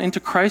church, drawn into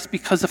Christ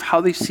because of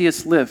how they see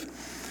us live.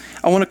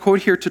 I want to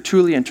quote here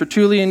Tertullian.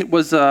 Tertullian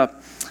was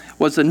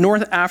a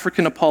North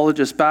African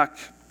apologist back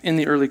in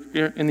the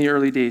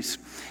early days.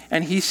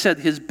 And he said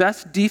his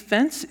best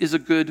defense is a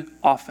good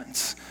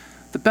offense.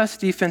 The best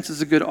defense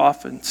is a good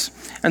offense.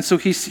 And so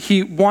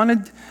he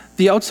wanted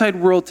the outside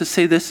world to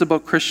say this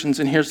about Christians,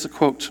 and here's the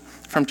quote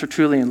from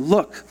Tertullian.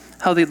 Look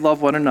how they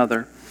love one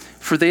another.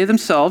 For they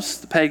themselves,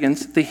 the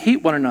pagans, they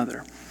hate one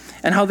another.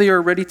 And how they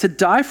are ready to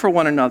die for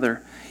one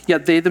another.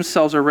 Yet they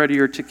themselves are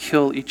readier to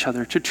kill each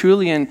other.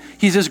 Tertullian,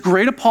 he's this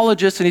great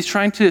apologist, and he's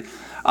trying to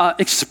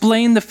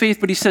explain the faith,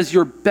 but he says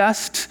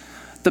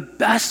the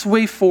best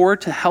way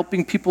forward to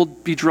helping people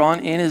be drawn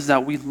in is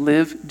that we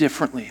live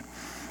differently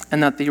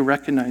and that they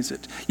recognize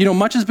it. You know,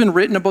 much has been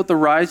written about the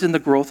rise and the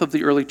growth of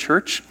the early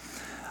church.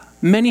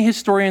 Many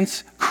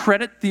historians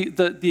credit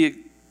the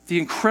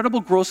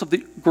incredible growth of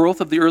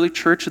the early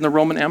church in the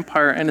Roman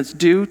Empire, and it's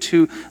due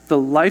to the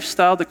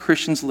lifestyle that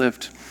Christians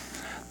lived,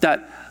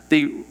 that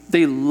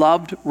they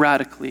loved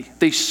radically.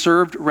 They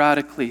served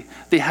radically.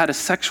 They had a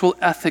sexual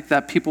ethic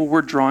that people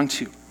were drawn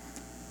to.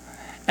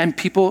 And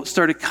people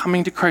started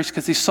coming to Christ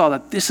because they saw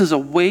that this is a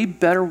way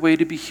better way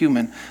to be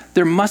human.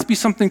 There must be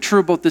something true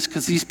about this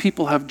because these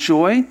people have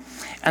joy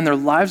and their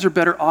lives are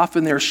better off,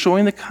 and they're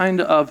showing the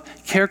kind of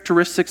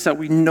characteristics that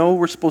we know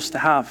we're supposed to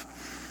have.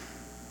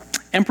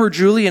 Emperor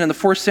Julian in the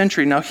 4th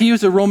century, now he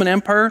was a Roman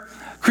Empire.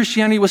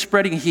 Christianity was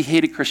spreading, and he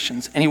hated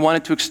Christians, and he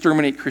wanted to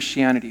exterminate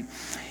Christianity.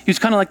 He was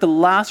kind of like the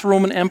last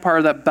Roman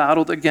Empire that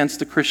battled against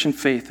the Christian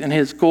faith, and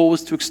his goal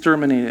was to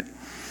exterminate it.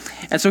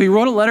 And so he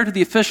wrote a letter to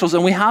the officials,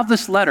 and we have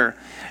this letter.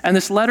 And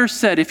this letter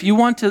said, if you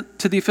want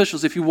to the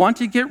officials, if you want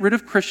to get rid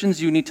of Christians,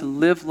 you need to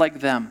live like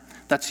them.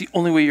 That's the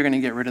only way you're going to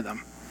get rid of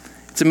them.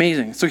 It's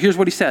amazing. So here's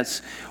what he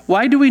says.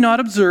 Why do we not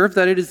observe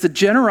that it is the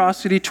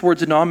generosity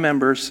towards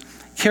non-members,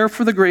 care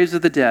for the graves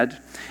of the dead,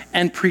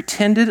 and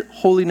pretended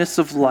holiness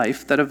of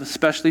life that have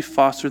especially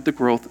fostered the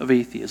growth of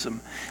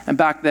atheism? And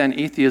back then,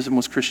 atheism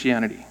was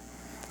Christianity.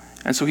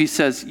 And so he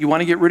says, you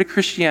want to get rid of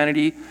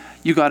Christianity,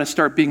 you got to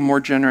start being more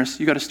generous.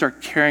 You got to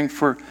start caring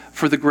for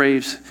the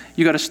graves.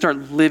 You got to start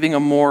living a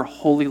more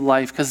holy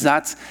life,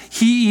 because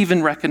he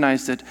even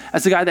recognized it.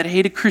 As a guy that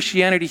hated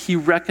Christianity, he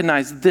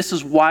recognized this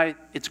is why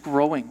it's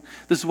growing.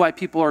 This is why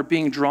people are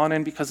being drawn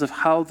in, because of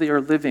how they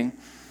are living.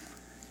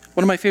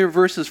 One of my favorite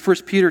verses, 1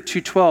 Peter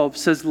 2:12,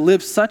 says,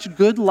 live such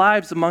good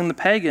lives among the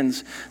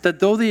pagans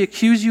that though they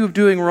accuse you of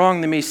doing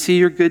wrong, they may see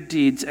your good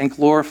deeds and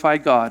glorify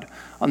God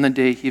on the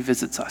day he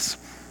visits us.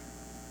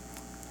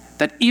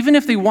 That even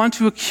if they want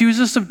to accuse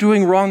us of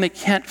doing wrong, they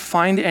can't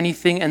find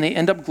anything and they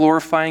end up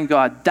glorifying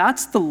God.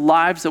 That's the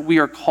lives that we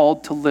are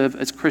called to live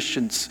as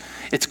Christians.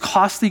 It's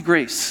costly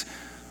grace.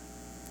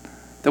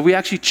 That we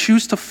actually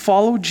choose to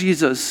follow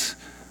Jesus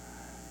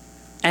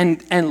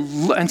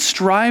and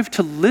strive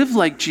to live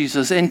like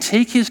Jesus and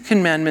take his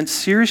commandments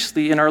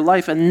seriously in our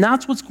life. And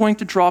that's what's going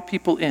to draw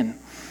people in.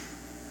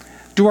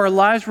 Do our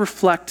lives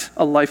reflect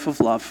a life of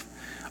love?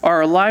 Are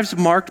our lives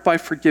marked by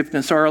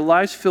forgiveness? Are our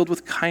lives filled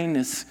with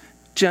kindness,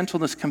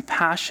 gentleness,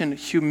 compassion,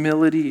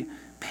 humility,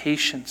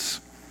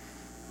 patience?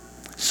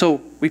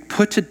 So we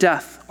put to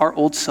death our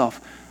old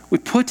self. We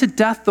put to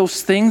death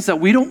those things that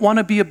we don't want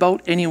to be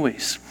about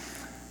anyways.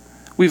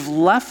 We've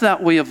left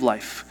that way of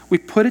life. We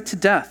put it to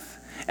death.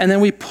 And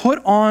then we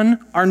put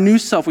on our new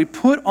self. We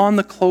put on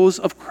the clothes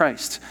of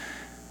Christ.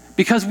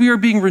 Because we are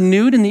being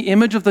renewed in the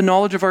image of the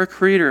knowledge of our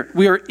Creator.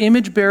 We are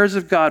image bearers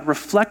of God,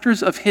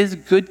 reflectors of His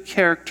good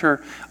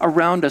character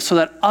around us, so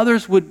that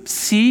others would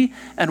see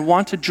and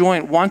want to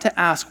join, want to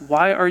ask,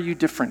 why are you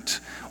different?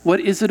 What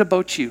is it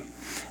about you?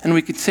 And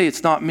we could say,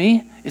 it's not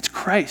me, it's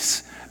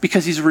Christ,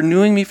 because He's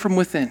renewing me from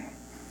within.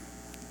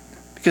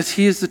 Because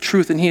He is the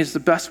truth and He is the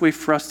best way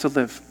for us to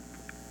live.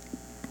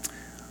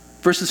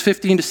 Verses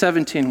 15 to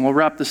 17, we'll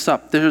wrap this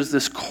up. There's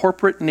this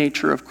corporate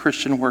nature of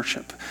Christian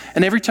worship.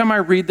 And every time I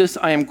read this,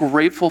 I am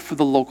grateful for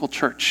the local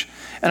church.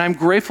 And I'm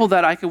grateful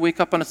that I could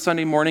wake up on a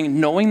Sunday morning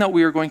knowing that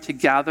we are going to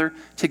gather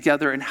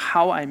together, and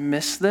how I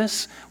miss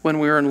this when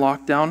we were in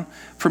lockdown.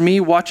 For me,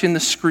 watching the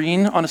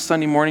screen on a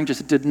Sunday morning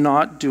just did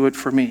not do it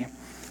for me.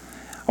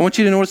 I want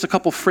you to notice a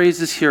couple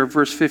phrases here,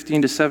 verse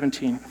 15 to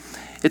 17.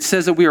 It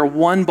says that we are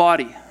one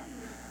body.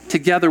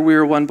 Together we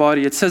are one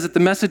body. It says that the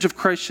message of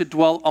Christ should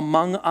dwell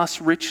among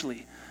us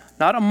richly.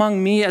 Not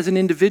among me as an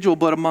individual,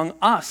 but among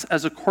us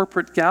as a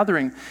corporate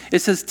gathering. It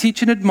says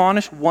teach and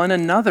admonish one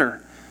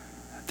another.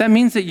 That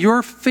means that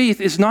your faith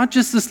is not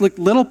just this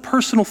little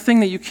personal thing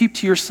that you keep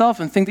to yourself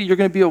and think that you're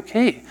going to be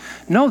okay.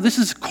 No, this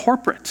is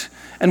corporate,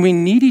 and we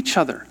need each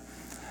other.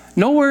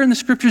 Nowhere in the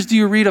scriptures do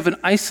you read of an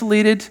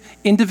isolated,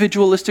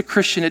 individualistic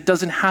Christian. It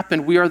doesn't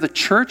happen. We are the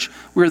church,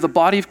 we are the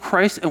body of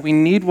Christ, and we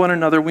need one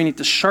another. We need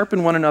to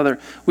sharpen one another.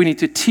 We need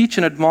to teach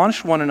and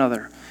admonish one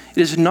another.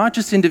 It is not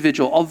just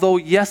individual, although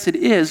yes it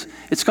is,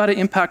 it's got to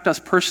impact us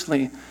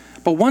personally.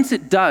 But once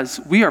it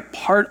does, we are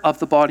part of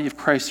the body of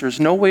Christ.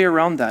 There's no way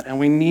around that, and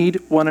we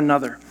need one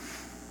another.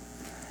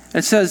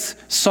 It says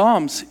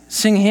Psalms,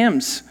 sing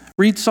hymns,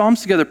 read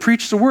Psalms together,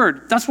 preach the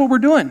word. That's what we're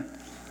doing.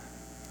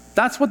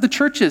 That's what the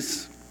church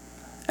is.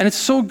 And it's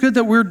so good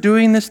that we're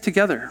doing this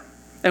together,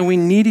 and we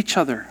need each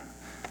other.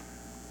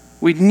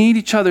 We need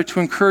each other to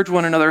encourage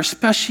one another,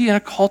 especially in a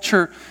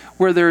culture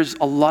where there's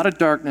a lot of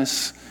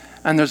darkness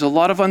and there's a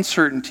lot of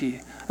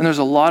uncertainty and there's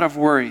a lot of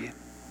worry.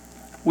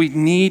 We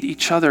need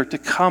each other to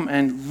come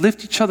and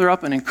lift each other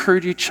up and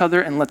encourage each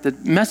other and let the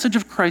message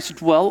of Christ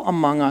dwell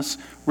among us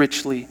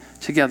richly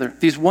together.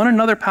 These one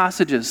another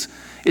passages,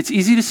 it's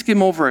easy to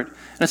skim over it.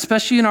 And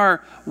especially in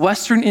our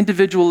Western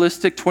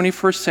individualistic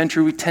 21st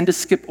century, we tend to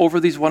skip over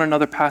these one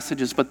another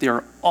passages, but they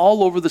are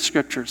all over the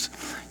scriptures.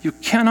 You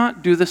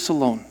cannot do this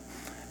alone.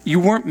 You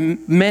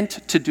weren't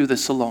meant to do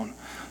this alone.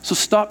 So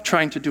stop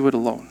trying to do it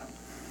alone.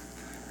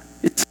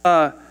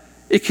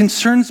 It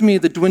concerns me,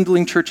 the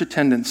dwindling church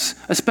attendance,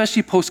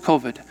 especially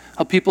post-COVID,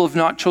 how people have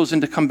not chosen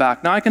to come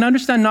back. Now, I can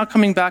understand not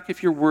coming back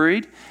if you're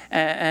worried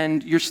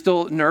and you're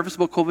still nervous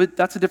about COVID.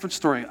 That's a different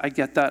story. I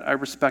get that. I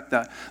respect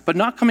that. But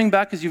not coming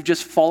back because you've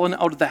just fallen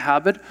out of the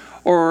habit,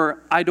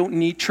 or I don't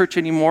need church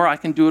anymore, I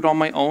can do it on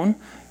my own.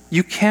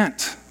 You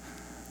can't.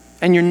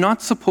 And you're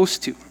not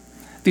supposed to.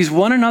 These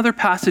one another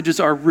passages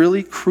are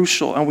really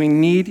crucial, and we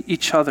need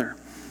each other.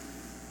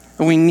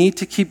 And we need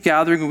to keep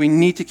gathering, we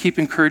need to keep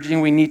encouraging,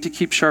 we need to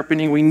keep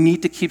sharpening, we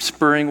need to keep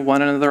spurring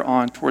one another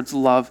on towards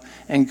love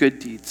and good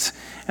deeds.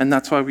 And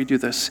that's why we do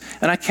this.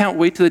 And I can't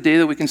wait to the day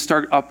that we can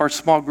start up our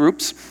small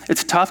groups.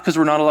 It's tough because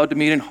we're not allowed to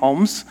meet in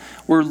homes.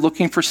 We're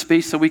looking for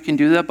space so we can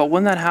do that. But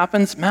when that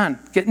happens, man,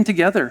 getting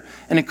together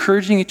and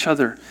encouraging each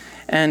other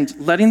and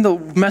letting the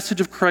message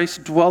of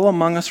Christ dwell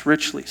among us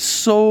richly.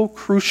 So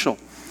crucial.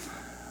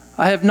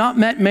 I have not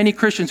met many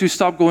Christians who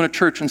stop going to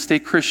church and stay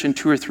Christian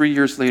 2 or 3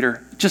 years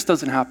later. It just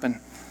doesn't happen.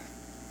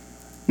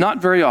 Not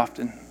very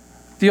often.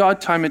 The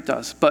odd time it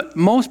does. But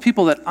most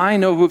people that I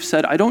know who have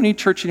said, I don't need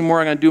church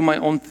anymore, I'm going to do my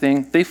own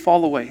thing, they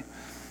fall away.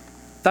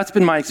 That's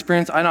been my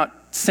experience. I'm not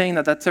saying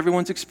that that's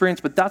everyone's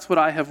experience, but that's what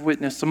I have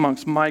witnessed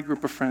amongst my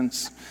group of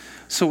friends.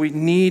 So we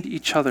need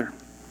each other.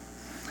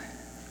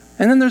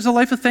 And then there's a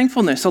life of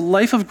thankfulness, a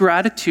life of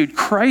gratitude.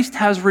 Christ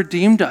has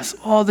redeemed us.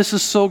 Oh, this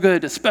is so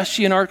good,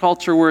 especially in our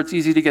culture where it's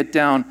easy to get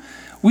down.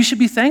 We should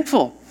be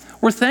thankful.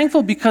 We're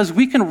thankful because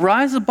we can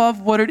rise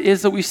above what it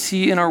is that we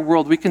see in our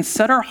world. We can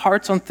set our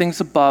hearts on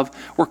things above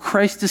where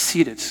Christ is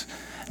seated,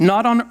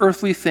 not on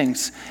earthly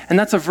things. And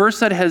that's a verse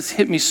that has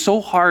hit me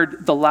so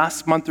hard the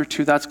last month or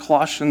two. That's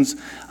Colossians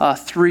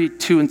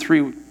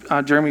 3:2-3.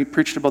 Jeremy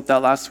preached about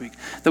that last week.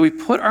 That we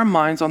put our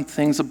minds on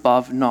things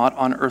above, not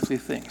on earthly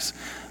things.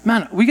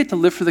 Man, we get to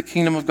live for the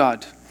kingdom of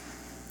God.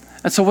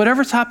 And so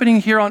whatever's happening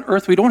here on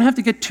earth, we don't have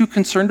to get too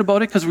concerned about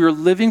it because we are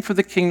living for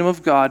the kingdom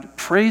of God.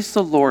 Praise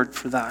the Lord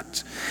for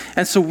that.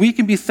 And so we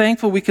can be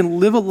thankful. We can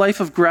live a life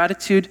of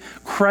gratitude.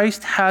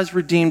 Christ has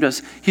redeemed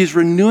us. He's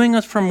renewing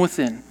us from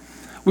within.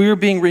 We are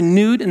being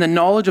renewed in the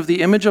knowledge of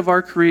the image of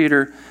our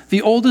Creator.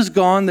 The old is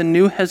gone, the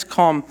new has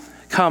come.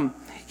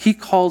 He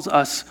calls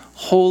us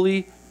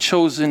holy,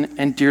 chosen,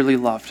 and dearly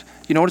loved.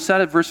 You notice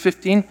that at verse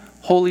 15?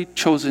 holy,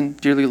 chosen,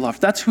 dearly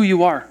loved. That's who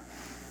you are.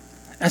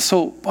 And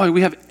so, boy,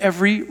 we have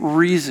every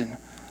reason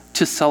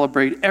to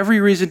celebrate, every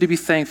reason to be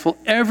thankful,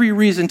 every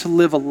reason to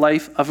live a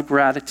life of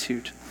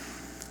gratitude.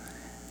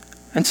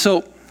 And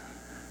so,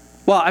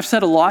 well, I've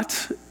said a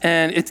lot,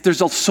 and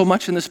there's so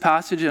much in this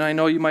passage, and I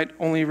know you might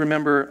only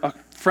remember a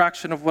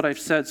fraction of what I've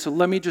said, so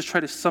let me just try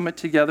to sum it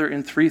together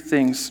in 3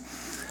 things.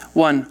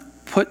 1,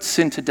 put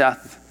sin to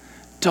death.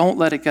 Don't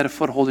let it get a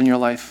foothold in your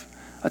life.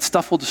 That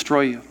stuff will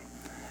destroy you.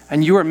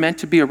 And you are meant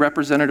to be a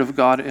representative of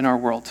God in our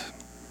world.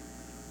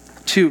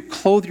 2,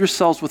 clothe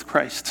yourselves with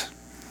Christ.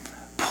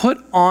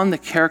 Put on the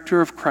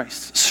character of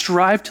Christ.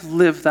 Strive to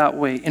live that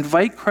way.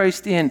 Invite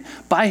Christ in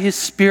by his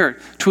Spirit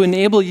to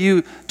enable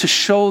you to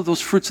show those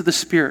fruits of the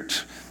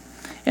Spirit.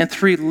 And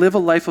 3, live a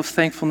life of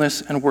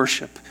thankfulness and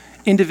worship.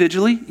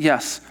 Individually,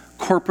 yes.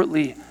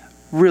 Corporately,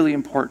 really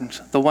important.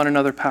 The one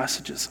another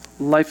passages.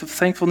 Life of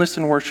thankfulness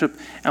and worship,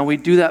 and we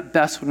do that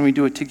best when we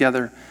do it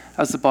together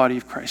as the body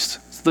of Christ.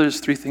 So there's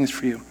 3 things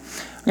for you.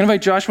 I'm going to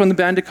invite Joshua and the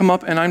band to come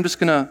up, and I'm just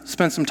going to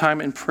spend some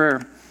time in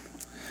prayer.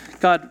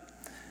 God,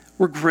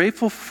 we're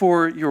grateful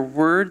for your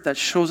word that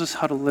shows us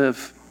how to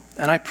live.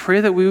 And I pray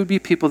that we would be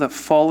people that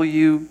follow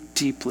you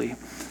deeply.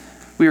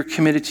 We are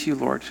committed to you,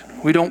 Lord.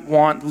 We don't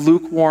want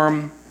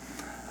lukewarm,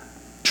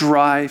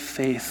 dry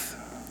faith.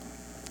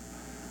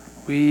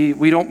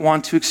 We don't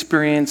want to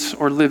experience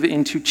or live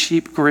into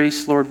cheap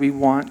grace, Lord. We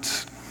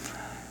want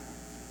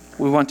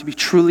to be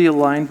truly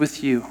aligned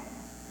with you.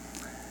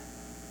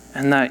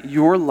 And that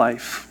your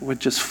life would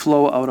just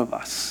flow out of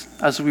us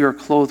as we are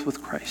clothed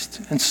with Christ.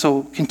 And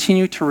so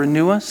continue to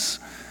renew us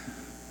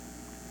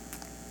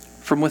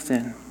from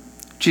within.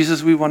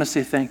 Jesus, we want to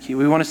say thank you.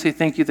 We want to say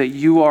thank you that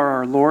you are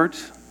our Lord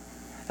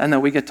and that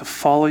we get to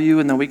follow you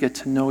and that we get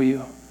to know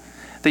you.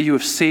 That you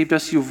have saved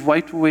us, you've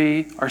wiped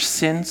away our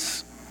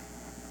sins,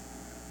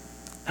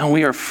 and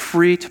we are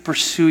free to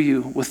pursue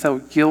you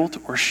without guilt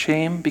or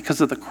shame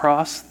because of the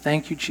cross.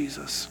 Thank you,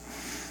 Jesus.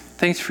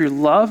 Thanks for your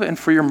love and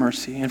for your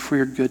mercy and for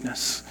your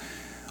goodness.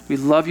 We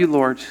love you,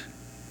 Lord.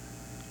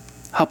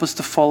 Help us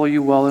to follow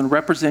you well and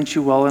represent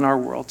you well in our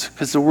world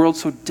because the world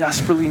so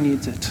desperately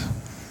needs it.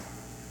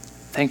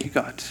 Thank you,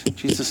 God. In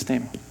Jesus'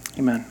 name,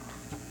 amen.